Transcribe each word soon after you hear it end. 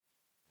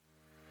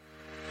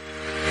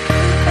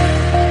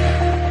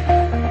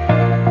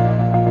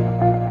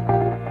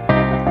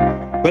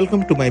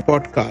Welcome to my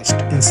podcast,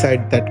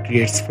 Insight That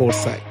Creates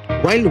Foresight.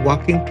 While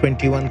walking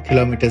 21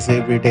 kilometers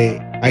every day,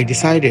 I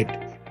decided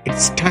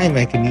it's time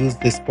I can use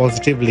this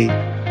positively,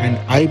 and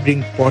I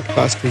bring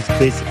podcast which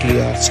basically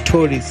are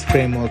stories,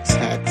 frameworks,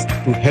 hacks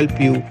to help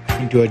you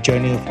into a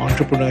journey of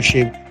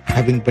entrepreneurship,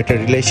 having better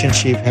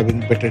relationship,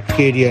 having better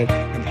career,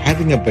 and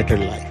having a better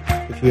life.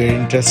 If you are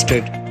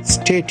interested,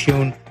 stay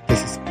tuned.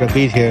 This is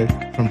Prabir here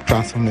from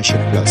Transformation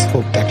Plus.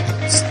 Hope that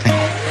helps. Thank you.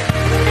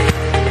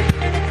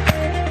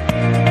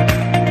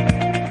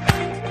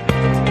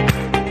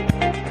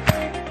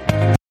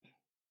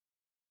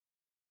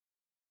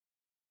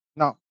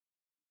 Now,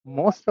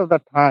 most of the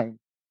time,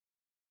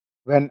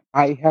 when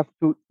I have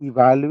to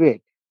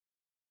evaluate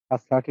a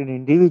certain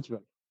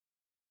individual,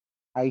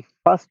 I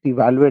first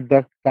evaluate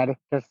their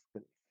character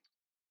skills.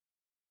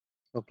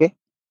 Okay,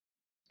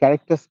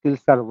 character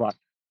skills are what?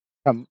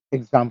 Some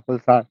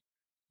examples are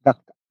the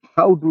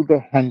how do they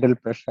handle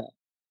pressure?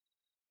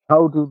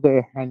 How do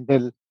they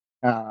handle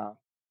uh,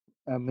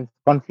 means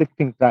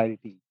conflicting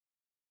priorities?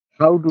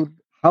 How do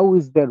how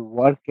is their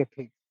work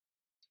ethic?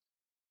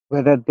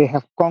 Whether they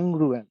have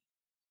congruence?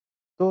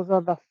 Those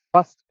are the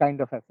first kind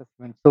of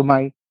assessment. So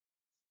my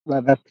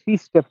the three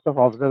steps of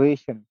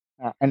observation,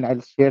 and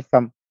I'll share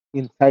some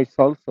insights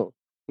also.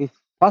 Is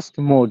first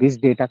mode is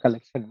data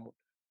collection mode.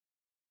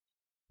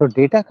 So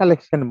data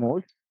collection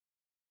mode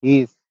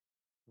is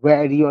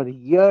where your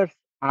ears,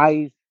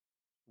 eyes,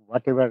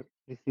 whatever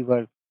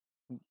receiver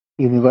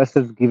universe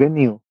has given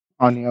you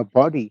on your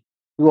body,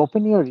 you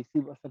open your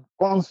receivers and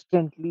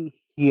constantly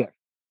hear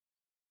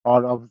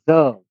or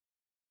observe.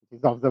 It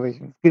is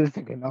observation skills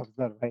again,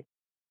 observe, right?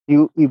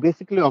 You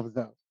basically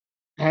observe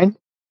and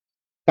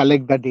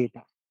collect the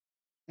data.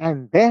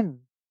 And then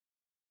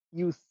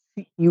you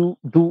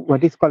do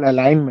what is called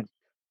alignment,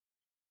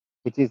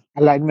 which is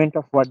alignment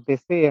of what they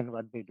say and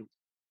what they do.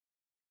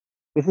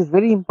 This is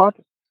very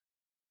important.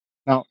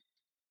 Now,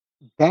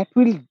 that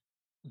will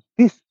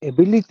this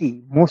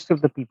ability most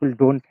of the people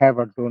don't have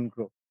or don't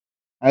grow.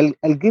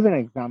 I'll give an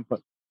example.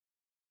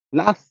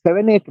 Last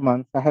 7 8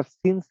 months, I have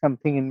seen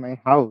something in my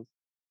house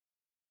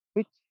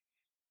which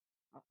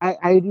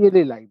I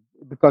really like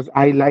because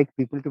I like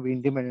people to be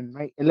independent.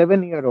 My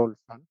 11-year-old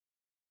son,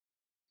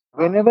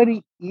 whenever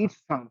he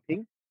eats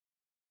something,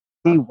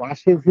 he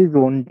washes his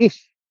own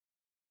dish.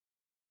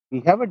 We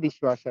have a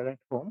dishwasher at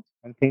home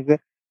and things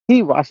that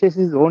he washes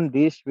his own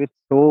dish with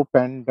soap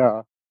and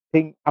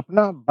thing.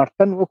 अपना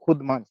बर्तन वो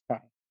खुद मांजता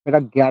है मेरा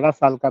 11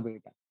 साल का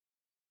बेटा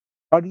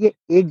और ये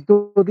एक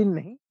दो दिन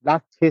नहीं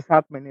लास्ट 6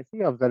 7 महीने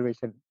से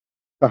ऑब्जर्वेशन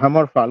तो हम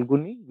और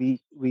Falguni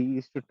we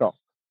used to talk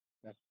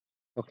that,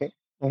 okay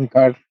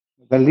Omkar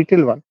the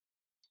little one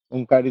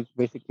Omkar is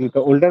basically the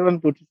older one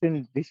puts it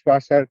in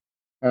dishwasher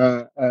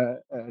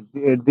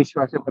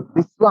dishwasher but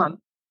this one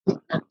he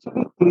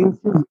actually cleans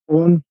his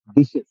own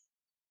dishes.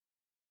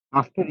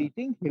 After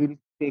eating, he will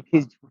take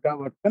his jhuta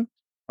bartan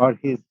or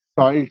his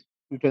soiled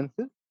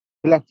utensils.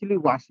 He'll actually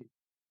wash it.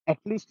 At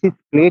least his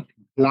plate,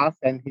 glass,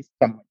 and his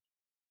stomach.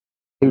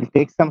 He will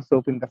take some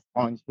soap in the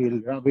sponge. He will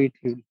rub it.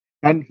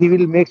 And he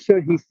will make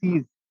sure he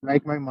sees,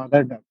 like my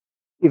mother does.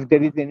 If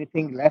there is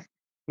anything left,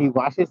 he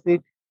washes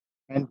it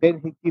and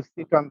then he keeps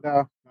it on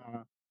the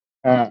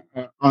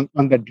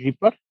on the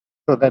dripper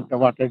so that the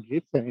water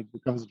drips and it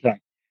becomes dry.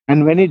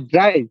 And when it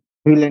dries,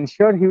 he will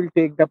ensure he will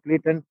take the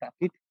plate and tuck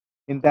it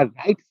in the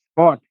right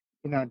spot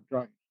in our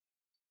drawing.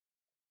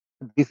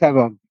 This I've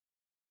observed.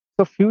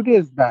 So few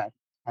days back,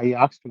 I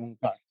asked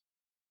Munkar,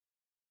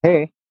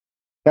 "Hey,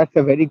 that's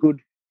a very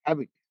good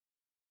habit.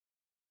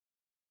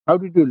 How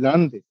did you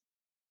learn this?"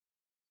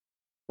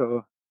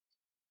 So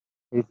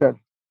he said,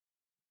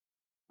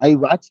 "I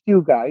watched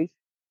you guys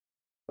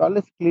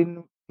always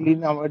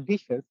clean our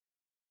dishes.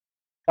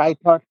 So I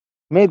thought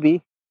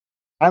maybe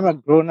I'm a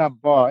grown-up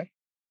boy.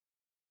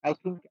 I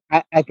think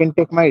I can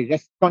take my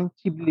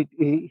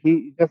responsibility."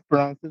 He just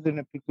pronounces in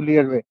a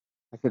peculiar way.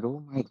 I said,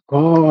 "Oh my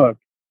God.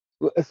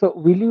 So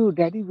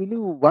Daddy, will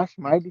you wash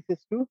my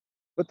dishes too?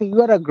 But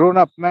you are a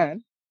grown-up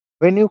man.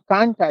 When you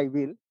can't, I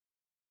will.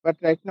 But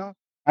right now,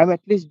 I'm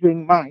at least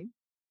doing mine.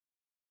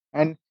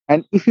 And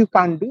if you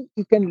can't do,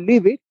 you can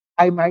leave it.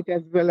 I might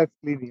as well as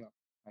clean you."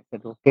 I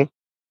said, "Okay."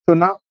 So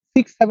now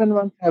 6 7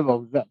 months have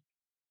observed.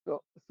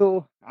 So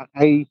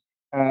I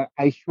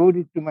showed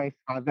it to my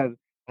father.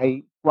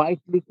 I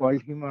quietly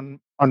called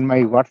him on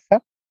my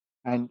WhatsApp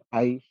and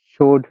I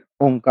showed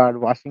Omkar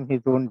washing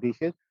his own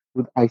dishes.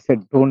 I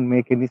said, "Don't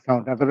make any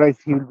sound,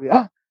 otherwise he will be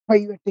why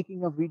you are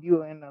taking a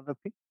video and other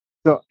thing."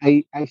 So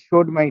I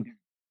showed my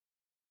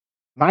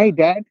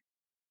dad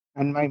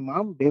and my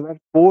mom. They were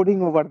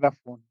poring over the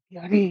phone.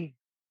 "Yari."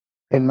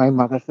 Then my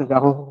mother says,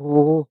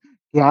 "Oh,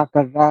 kya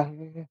kar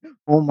raha hai?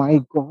 Oh my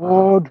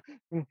God.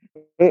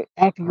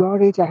 At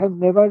your age, I have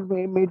never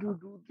made you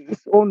do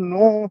this. Oh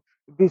no,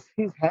 this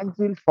his hands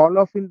will fall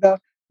off in the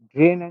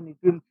drain and it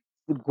will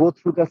go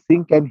through the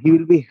sink and he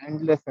will be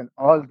handless and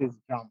all this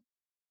drama."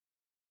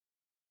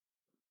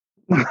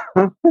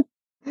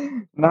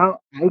 Now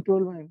I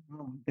told my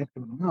mom that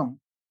mom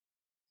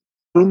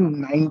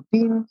in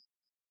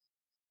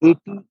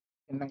 1980,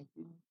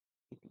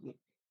 1988,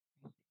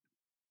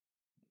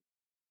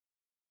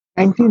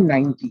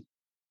 1990,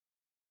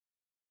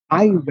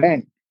 I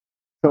went.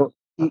 So,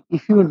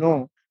 if you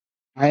know,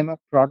 I am a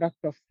product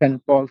of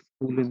St. Paul's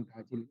School in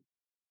Darjeeling,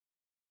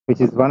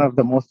 which is one of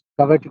the most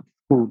coveted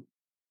schools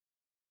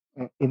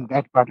in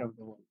that part of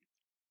the world.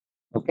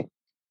 Okay.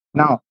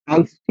 Now,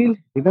 I still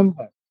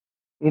remember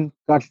in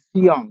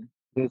Kurseong,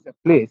 there's a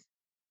place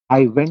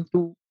I went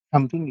to,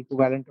 something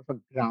equivalent of a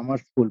grammar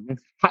school,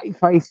 means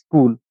hi-fi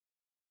school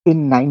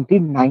in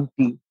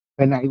 1990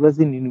 when I was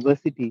in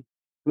university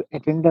to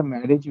attend a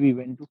marriage. We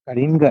went to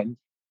Karimganj,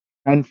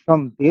 and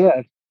from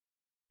there,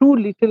 two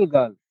little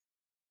girls.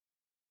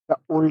 The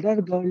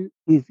older girl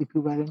is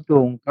equivalent to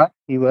Omkar.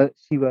 She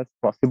was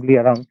possibly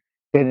around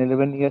 10,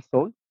 11 years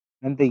old,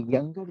 and the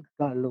younger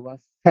girl was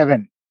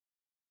 7.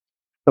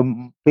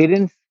 The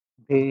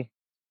they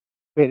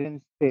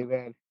they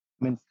were,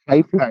 means,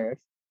 high flyers,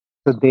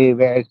 so they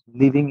were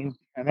living in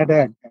Canada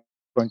at that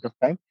point of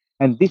time,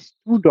 and these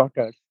two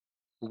daughters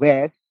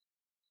were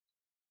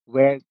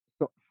were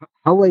so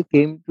how I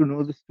came to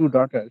know these two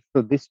daughters.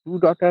 So these two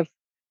daughters,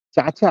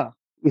 Chacha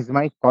is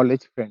my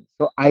college friend.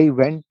 So I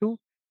went to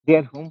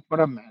their home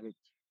for a marriage.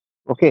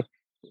 Okay,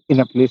 in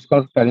a place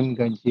called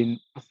Karimganj in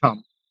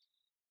Assam.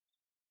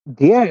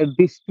 There,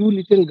 these two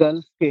little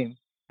girls came,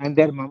 and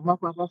their mama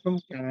papa from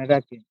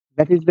Canada came.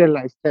 That is their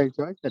lifestyle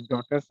choice. The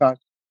daughters are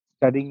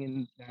studying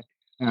in that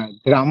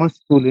grammar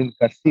school in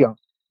Kurseong,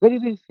 very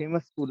very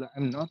famous school.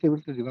 I'm not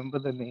able to remember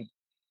the name.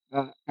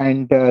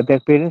 And their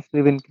parents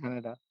live in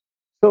Canada.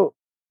 So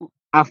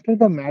after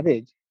the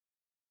marriage,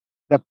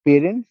 the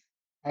parents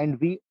and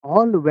we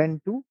all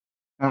went to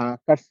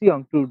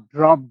Kurseong to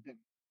drop them.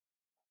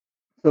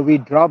 So we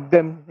dropped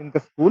them in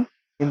the school,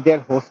 in their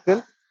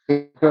hostel.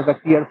 It was a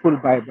tearful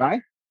bye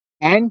bye.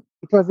 And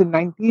it was in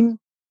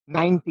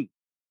 1990.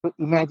 So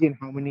imagine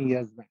how many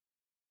years back.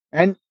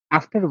 And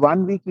after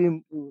 1 week,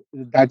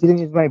 Darjeeling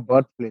is my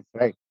birthplace,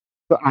 right?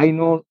 So I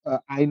know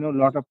a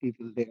lot of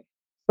people there.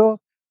 So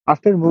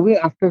after 1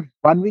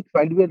 week,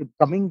 while we were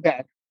coming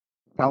back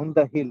down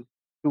the hill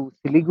to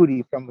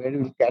Siliguri, from where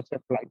we'll catch a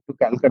flight to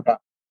Calcutta,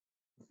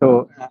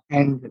 so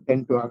and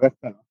then to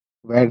Augusta,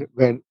 where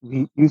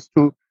we used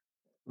to,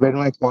 where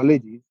my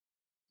college is.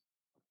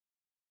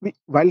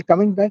 While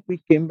coming back, we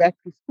came back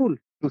to school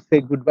to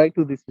say goodbye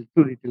to these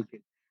two little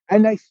kids.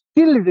 And I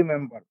still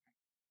remember,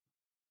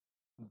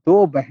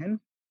 दो बहन,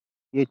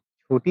 ये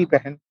छोटी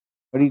बहन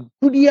बड़ी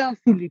गुड़िया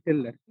सी little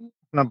लड़की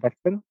अपना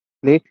बर्तन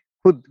प्लेट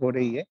खुद धो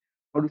रही है,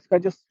 और उसका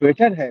जो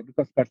स्वेटर है,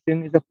 because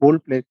Kurseong is a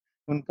cold place,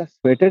 उनका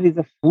sweater is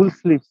a full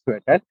sleeve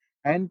sweater,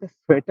 and the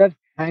sweater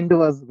hand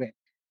was wet,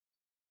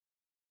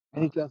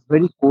 and it was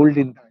very cold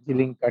in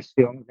Darjeeling,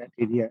 Karsiong, that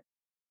area.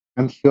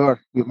 I'm sure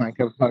you might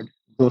have heard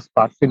those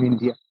parts in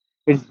India.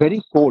 It's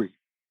very cold,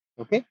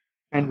 okay?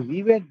 And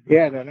we were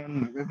there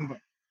around November.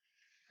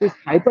 It's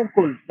hyper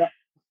cold. The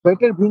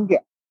sweater bhing gaya.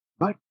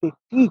 But they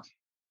teach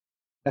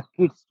the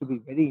kids to be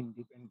very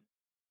independent.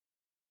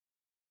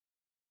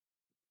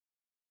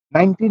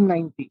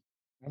 1990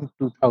 and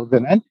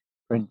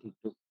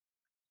 2022.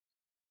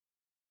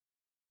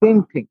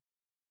 Same thing.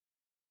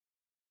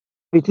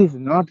 It is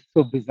not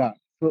so bizarre.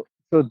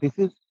 So this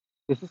is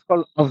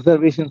called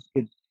observation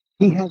skill.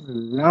 He has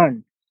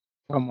learned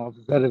from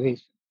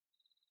observation.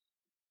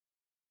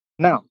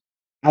 Now,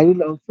 I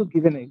will also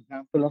give an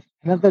example of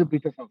another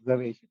bit of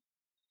observation.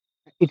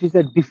 It is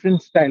a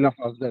different style of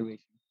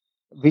observation.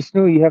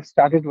 Vishnu, you have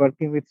started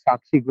working with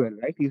Sakshi Goel,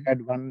 right? You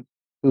had one,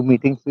 two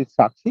meetings with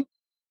Sakshi.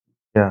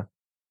 Yeah.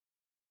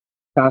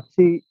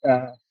 Sakshi,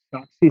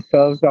 Sakshi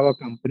serves our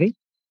company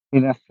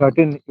in a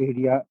certain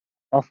area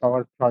of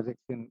our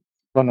projects in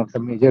one of the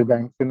major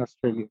banks in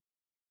Australia.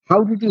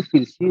 How did you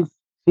feel?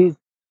 She's.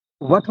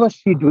 What was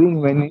she doing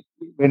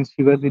when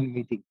she was in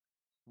meeting?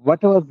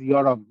 What was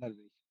your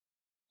observation?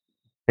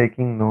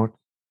 Taking notes.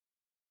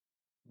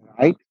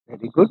 Right,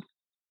 very good.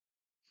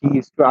 She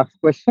used to ask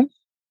questions,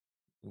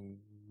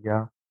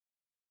 Yeah.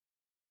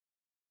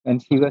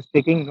 and she was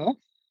taking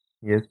notes.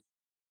 Yes.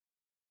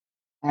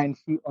 And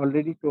she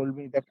already told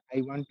me that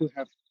I want to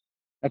have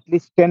at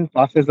least 10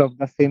 passes of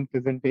the same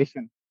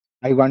presentation.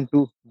 I want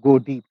to go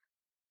deep.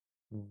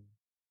 Mm.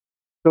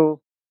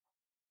 So,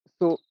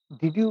 so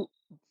did you,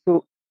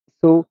 so,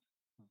 so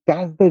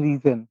that's the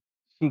reason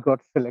she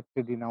got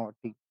selected in our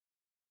team,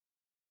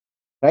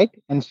 right?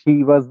 And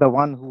she was the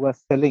one who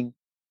was selling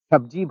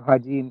sabji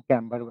bhaji in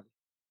Camberwell.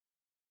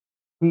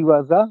 He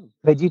was a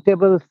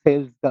vegetable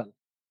sales girl.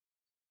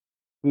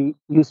 He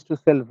used to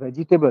sell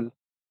vegetable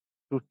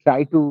to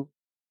try to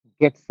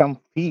get some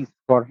fees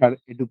for her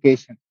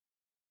education.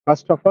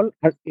 First of all,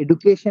 her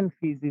education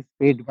fees is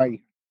paid by her,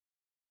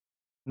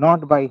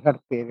 not by her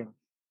parents.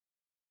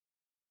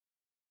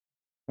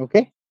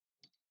 Okay?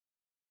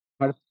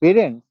 Her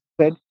parents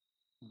said,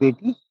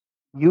 Beti,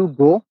 you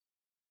go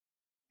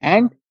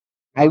and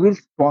I will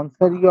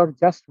sponsor your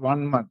just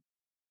 1 month.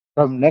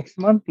 From next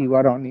month, you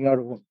are on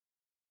your own.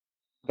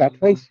 That's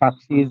why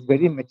Sakshi is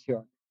very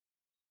mature.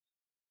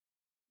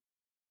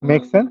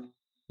 Makes sense?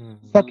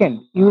 Mhm.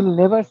 Second, you will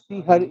never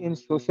see her in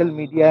social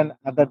media and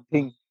other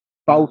things,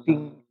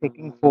 pouting,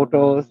 taking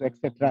photos,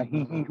 etc.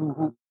 He, hoo,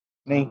 hoo.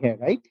 Nahi hai,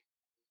 right?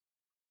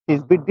 She's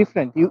a bit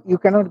different. You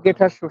cannot get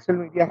her social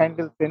media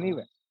handles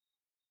anywhere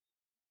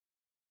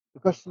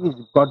because she is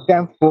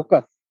goddamn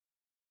focused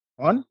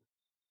on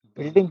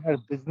building her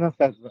business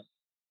as well.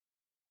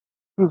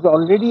 She's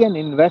already an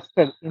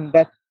investor in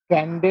that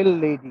Candle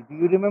lady. Do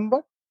you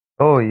remember?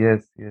 Oh,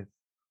 yes, yes.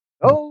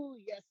 Hmm. Oh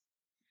yes,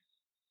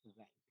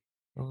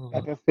 right.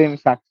 That Oh, is same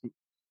Shakshi.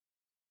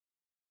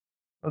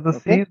 oh, she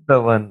Okay. is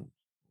the one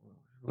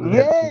who will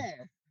help me.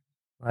 Yeah.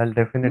 I'll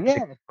definitely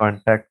Yeah.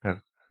 contact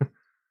her.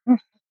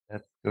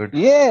 That's good.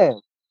 Yeah.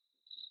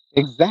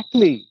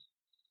 Exactly.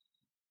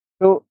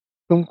 तो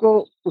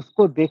तुमको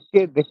उसको देख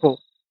के देखो.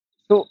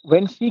 So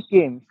when she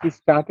came, she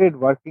started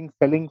working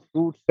selling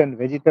fruits and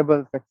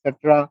vegetables,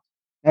 etc.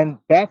 And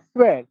that's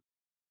where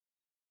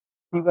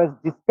she was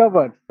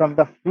discovered from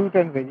the fruit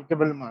and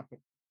vegetable market.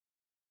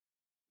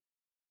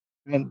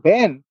 And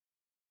then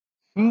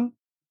she,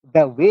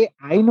 the way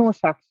I know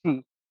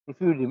Shakshi, if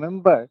you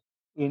remember,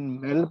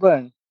 in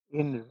Melbourne,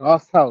 in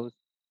Ross House,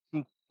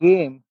 she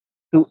came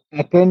to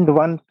attend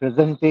one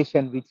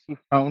presentation which she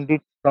found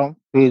it from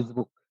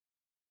Facebook.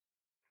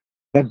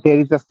 That there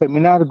is a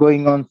seminar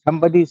going on,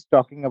 somebody is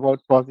talking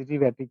about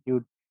positive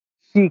attitude.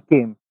 She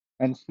came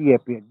and she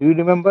appeared. Do you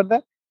remember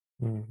that?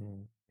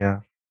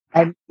 Yeah.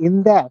 And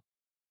in that,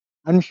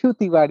 Anshu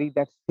Tiwari,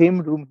 that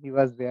same room he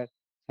was there,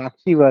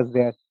 Sakshi was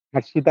there,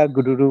 Harshita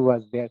Gururu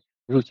was there,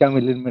 Rucha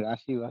Milin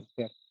Mirashi was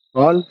there.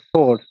 All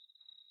four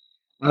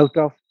out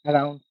of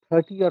around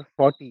 30 or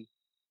 40,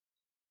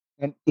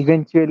 and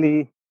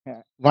eventually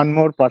one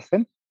more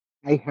person.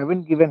 I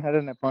haven't given her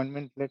an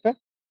appointment letter.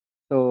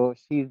 So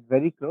she is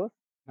very close.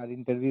 Her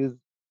interviews,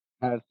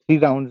 her 3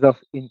 rounds of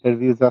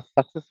interviews are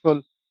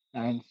successful,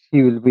 and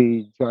she will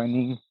be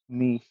joining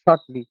me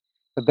shortly.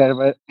 So there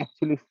were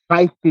actually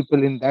 5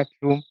 people in that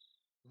room,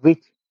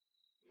 which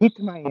hit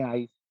my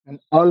eyes, and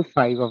all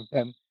 5 of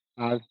them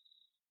are.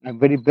 I'm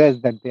very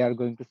blessed that they are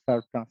going to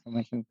serve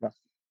Transformation Plus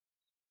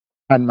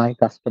and my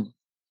customers.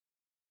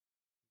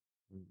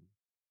 Mm.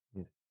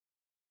 Yes,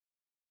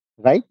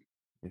 Right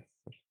yes,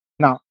 sir.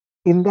 now,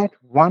 in that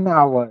 1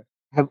 hour,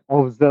 I have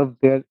observed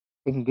their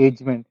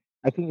engagement.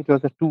 I think it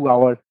was a 2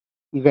 hour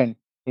event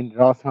in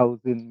Ross House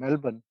in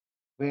Melbourne,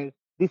 where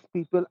these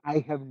people I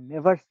have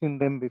never seen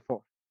them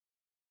before,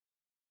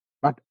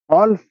 but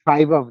all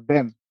 5 of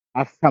them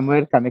are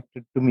somewhere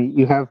connected to me.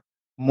 You have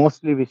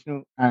mostly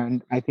Vishnu,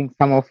 and I think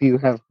some of you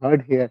have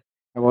heard here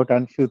about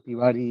Anshu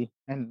Tiwari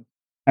and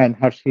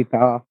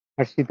Harshita.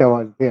 Harshita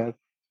was there.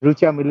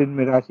 Rucha Milin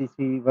Mirashi,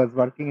 she was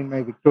working in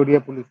my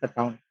Victoria Police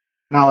account.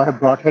 Now I have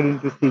brought her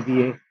into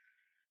CBA,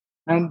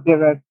 and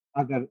there are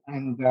other,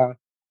 and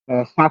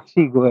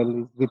Sakshi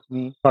Goel is with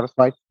me for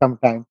quite some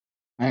time,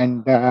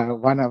 and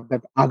one of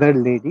that other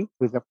lady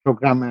who is a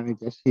program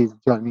manager, she is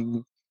joining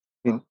me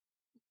in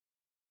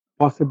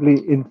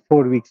possibly in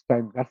 4 weeks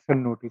time. That's the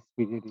notice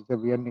period. So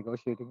we are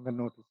negotiating the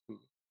notice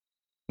period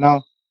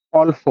now.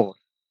 All four,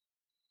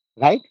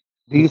 right?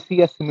 Do you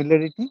see a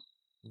similarity?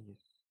 Yes.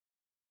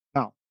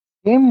 Now,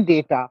 same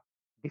data,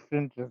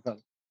 different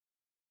results.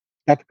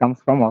 That comes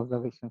from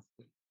observations.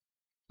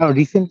 Now,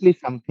 recently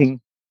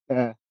something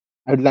I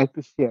would like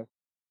to share,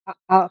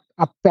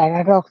 a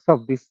paradox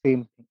of this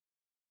same thing.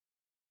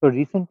 So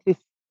recently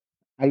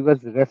I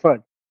was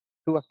referred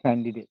to a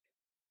candidate.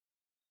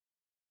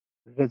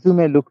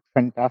 Resume looked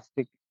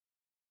fantastic,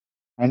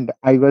 and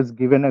I was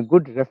given a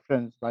good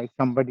reference by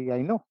somebody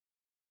I know.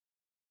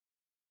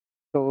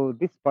 So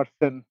this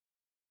person,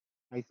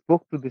 I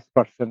spoke to this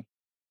person.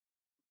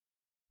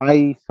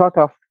 I sort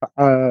of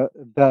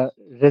the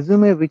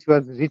resume which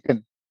was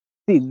written.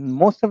 See,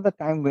 most of the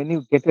time when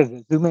you get a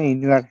resume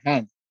in your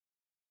hand,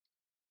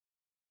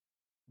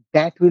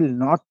 that will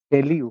not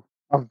tell you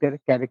of their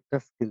character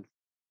skills.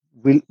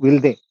 Will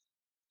they?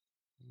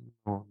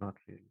 No, not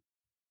really.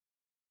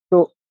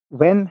 So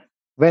when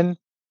when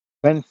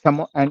when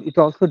someone, and it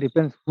also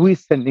depends who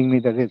is sending me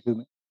the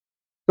resume.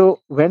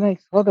 So when I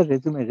saw the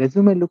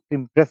resume looked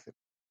impressive,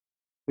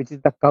 which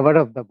is the cover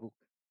of the book,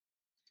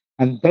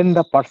 and then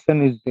the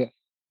person is there,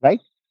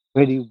 right?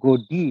 Where you go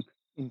deep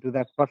into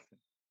that person.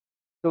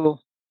 So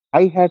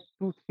I had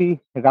 2 3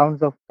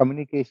 rounds of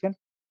communication,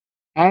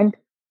 and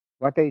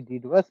what I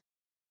did was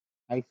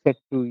I said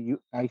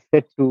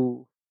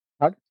to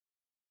her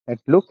that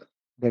look,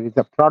 there is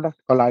a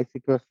product called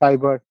iSecure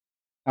Cyber.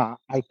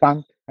 I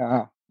can't.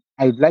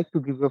 I would like to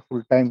give you a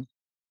full time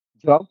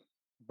job,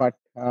 but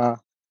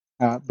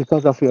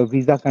because of your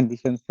visa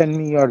conditions, send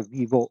me your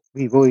Vivo.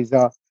 Vivo is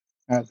a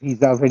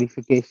visa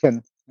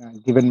verification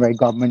given by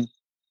government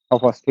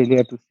of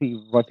Australia to see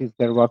what is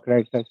their work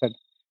rights. I said,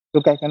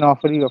 look, I can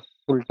offer you a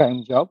full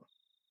time job,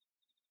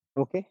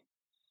 okay,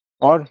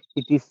 or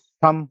it is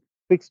some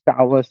fixed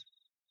hours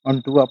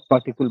onto a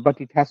particular,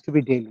 but it has to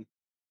be daily.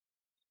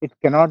 It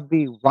cannot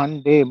be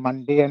one day,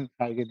 Monday and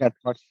Friday. That's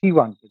what she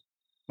wanted.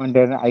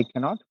 Monday, and I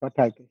cannot, but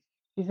I can.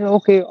 She said,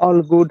 okay,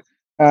 all good.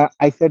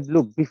 I said,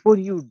 look, before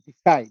you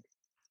decide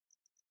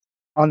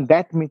on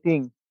that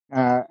meeting,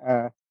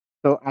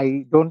 so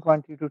I don't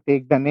want you to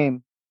take the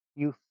name.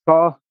 You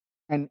saw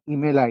an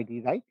email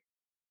ID, right?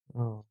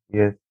 Oh,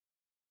 yes.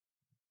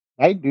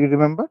 Right? Do you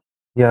remember?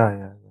 Yeah,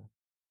 yeah,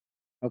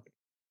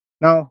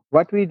 Now,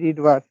 what we did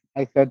was,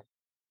 I said,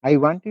 I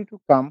want you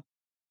to come.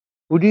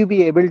 Would you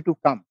be able to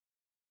come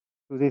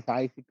to this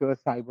iSecure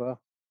Cyber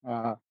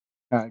uh,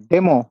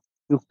 demo?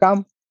 You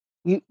come,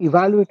 you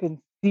evaluate and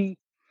see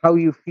how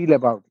you feel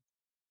about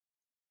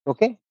it.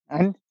 Okay.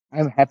 And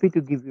I'm happy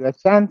to give you a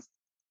chance.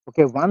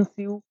 Okay. Once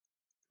you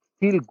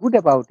feel good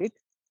about it,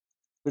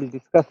 we'll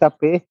discuss a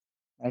pay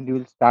and you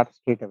will start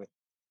straight away.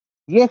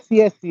 Yes,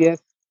 yes,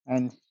 yes.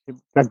 And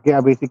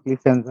Pragya basically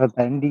sends her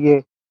the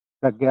NDA.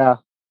 Pragya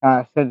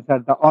sends her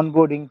the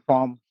onboarding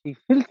form. She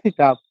fills it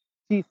up.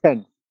 She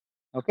sends.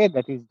 Okay,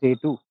 that is day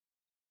two.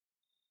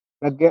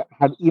 Pragya,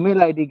 her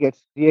email ID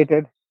gets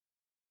created,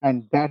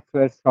 and that's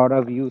where sort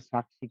of you,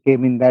 Sakshi,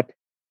 came in that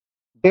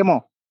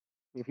demo.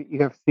 If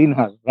you have seen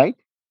her, right?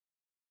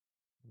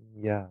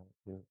 Yeah,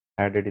 you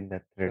added in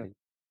that Right. thread.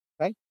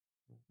 Right.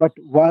 But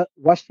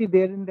was she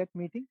there in that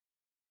meeting?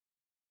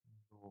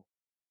 No.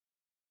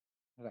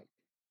 Right.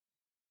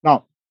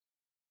 Now,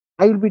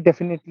 I will be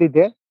definitely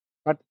there,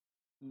 but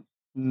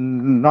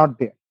not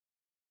there.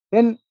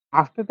 Then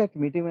after that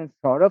meeting, when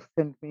Saurav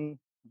sent me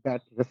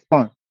that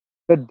response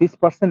that this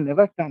person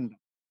never turned up,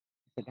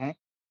 I said,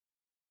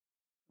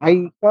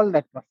 I called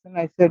that person.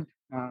 I said,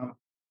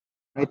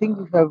 I think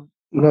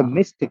you have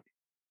missed it.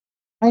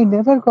 I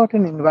never got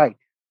an invite.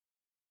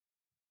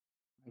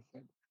 I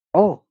said,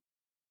 oh,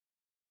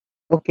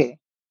 okay.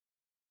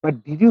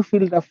 But did you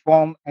fill the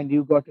form and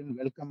you got a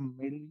welcome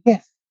mail?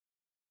 Yes.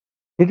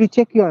 Did you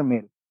check your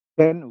mail?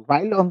 Then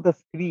while on the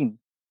screen,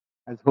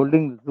 I was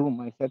holding the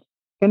Zoom. I said,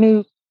 can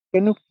you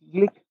can you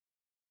click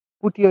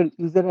put your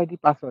user ID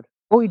password?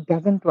 Oh, it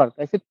doesn't work.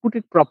 I said, put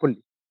it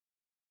properly.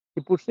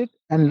 He puts it,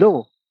 and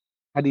lo,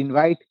 had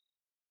invite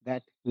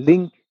that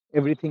link,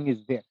 everything is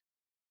there.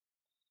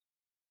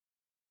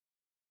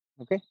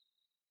 Okay.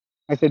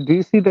 I said, do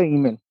you see the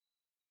email?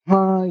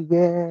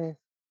 Yes.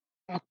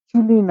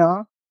 Actually,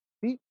 now,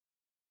 see,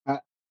 uh,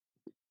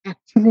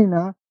 actually,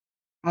 now,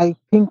 I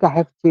think I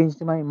have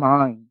changed my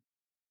mind.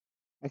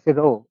 I said,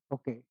 oh,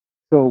 okay.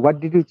 So what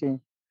did you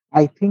change?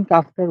 I think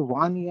after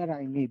 1 year,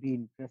 I may be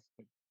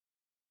interested.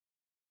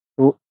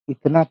 So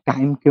इतना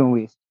time क्यों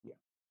waste किया?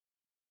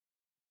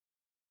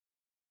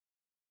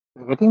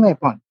 You're getting my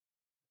point.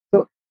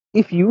 So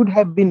if you'd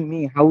have been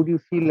me, how would you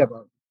feel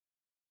about it?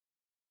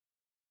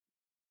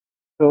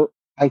 So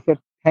I said,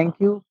 thank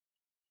you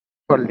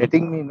for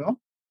letting me know.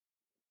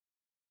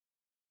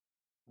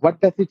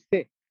 What does it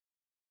say?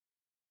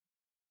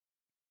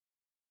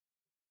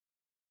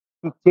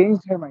 She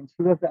changed her mind.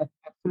 She was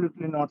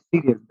absolutely not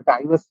serious, but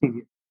I was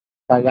serious.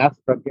 So I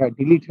asked Pragya,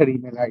 delete her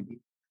email ID,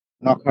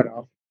 knock her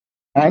off.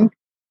 And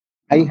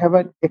I have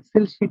an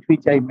Excel sheet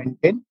which I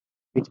maintain,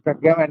 which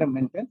Pragya madam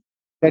maintains,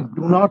 that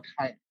do not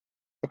hire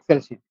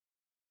Excel sheet.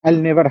 I'll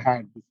never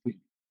hire this lady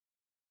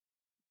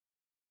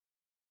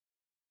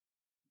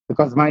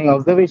because my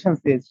observation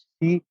says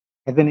she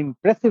has an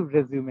impressive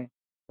resume,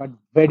 but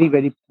very,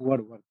 very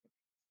poor work.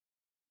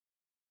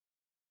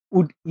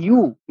 Would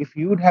you, if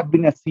you would have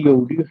been a CEO,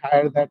 would you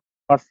hire that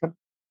person,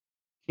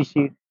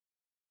 Shishir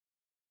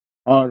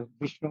or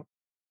Vishnu?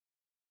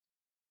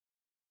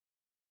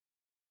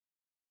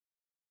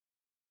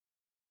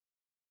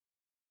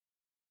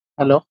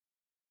 Hello?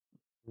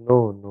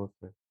 No, no,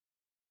 sir.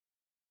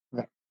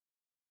 Right.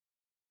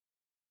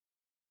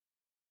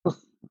 So,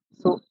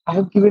 so I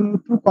have given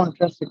you two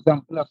contrast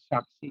example of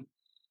Shakshi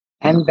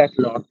and that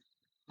lot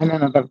and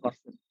another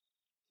person.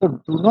 So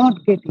do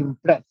not get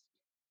impressed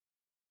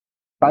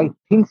by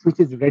things which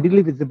is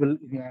readily visible.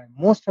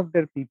 Most of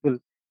their people,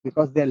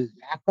 because their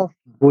lack of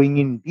going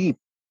in deep,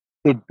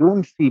 they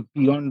don't see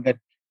beyond that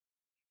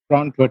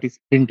front what is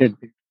printed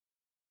there.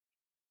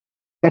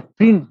 That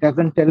print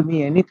doesn't tell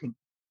me anything.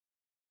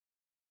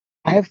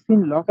 I have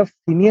seen a lot of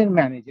senior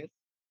managers,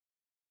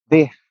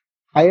 they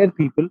hire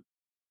people,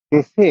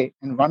 they say,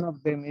 and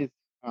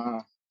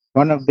uh,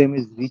 one of them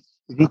is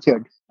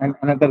Richard, and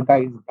another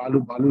guy is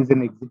Balu. Balu is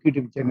an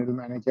executive general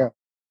manager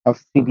of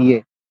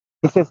CDA.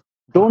 He says,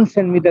 "Don't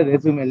send me the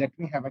resume. Let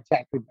me have a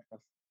chat with the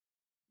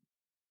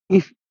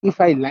person.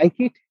 If I like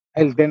it,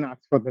 I'll then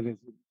ask for the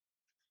resume."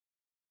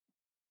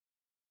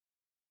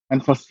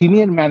 And for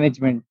senior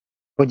management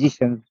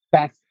positions,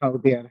 that's how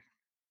they are.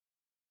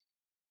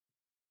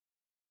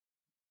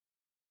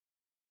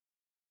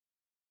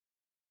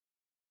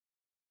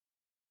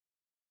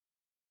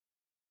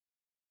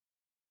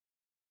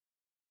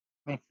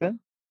 Makes sense.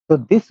 So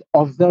these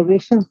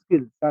observation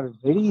skills are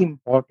very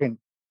important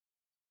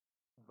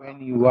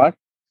when you are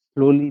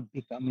slowly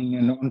becoming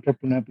an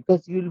entrepreneur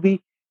because you will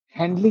be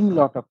handling a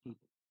lot of people,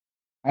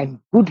 and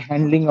good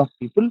handling of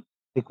people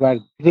require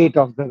great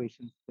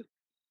observation skills.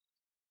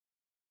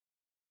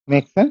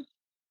 Make sense?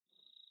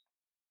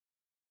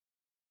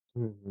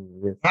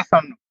 Yes, Yes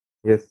or no?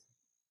 yes.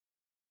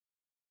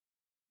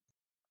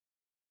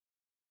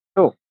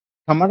 So,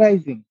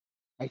 summarizing,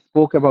 I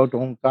spoke about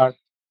Omkar.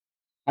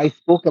 I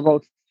spoke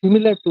about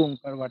similar to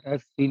Omkar what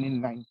I've seen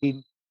in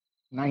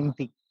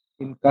 1990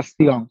 in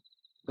Kurseong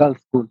Girls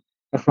School.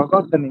 I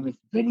forgot the name. It's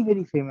very,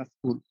 very famous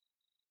school.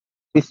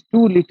 These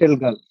two little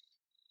girls,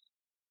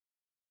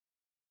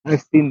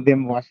 I've seen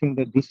them washing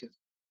the dishes.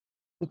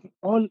 So we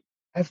all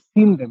have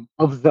seen them,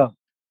 observed.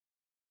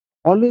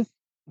 Always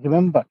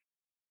remember,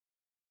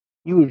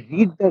 you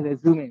read the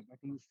resume, but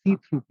you see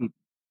through people,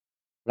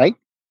 right?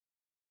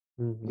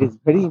 It Mm-hmm. is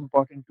very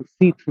important to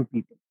see through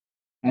people.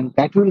 And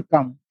that will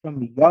come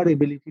from your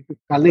ability to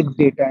collect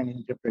data and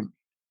interpret.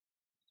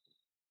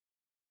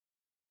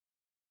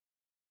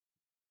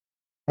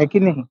 है कि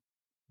नहीं?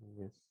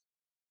 Yes.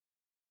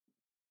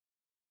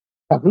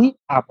 तभी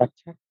आप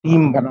अच्छा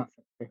team बना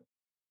सकते हैं.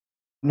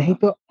 नहीं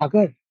तो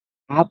अगर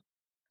आप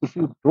if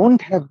you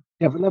don't have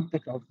developed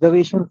that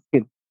observation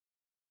skill,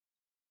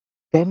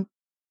 then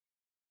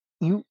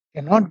you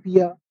cannot be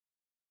a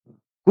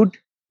good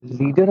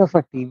leader of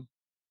a team.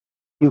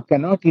 You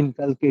cannot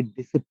inculcate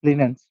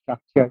discipline and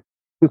structure.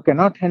 You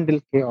cannot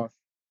handle chaos,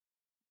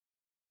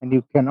 and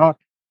you cannot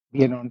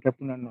be an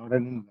entrepreneur or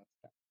an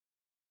investor.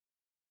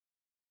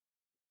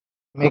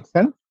 Make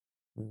sense?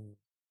 Mm.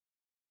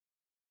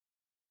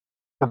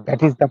 So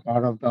that is the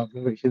power of the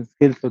observation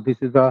skill. So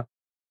this is a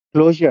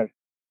closure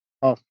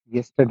of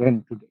yesterday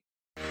and today.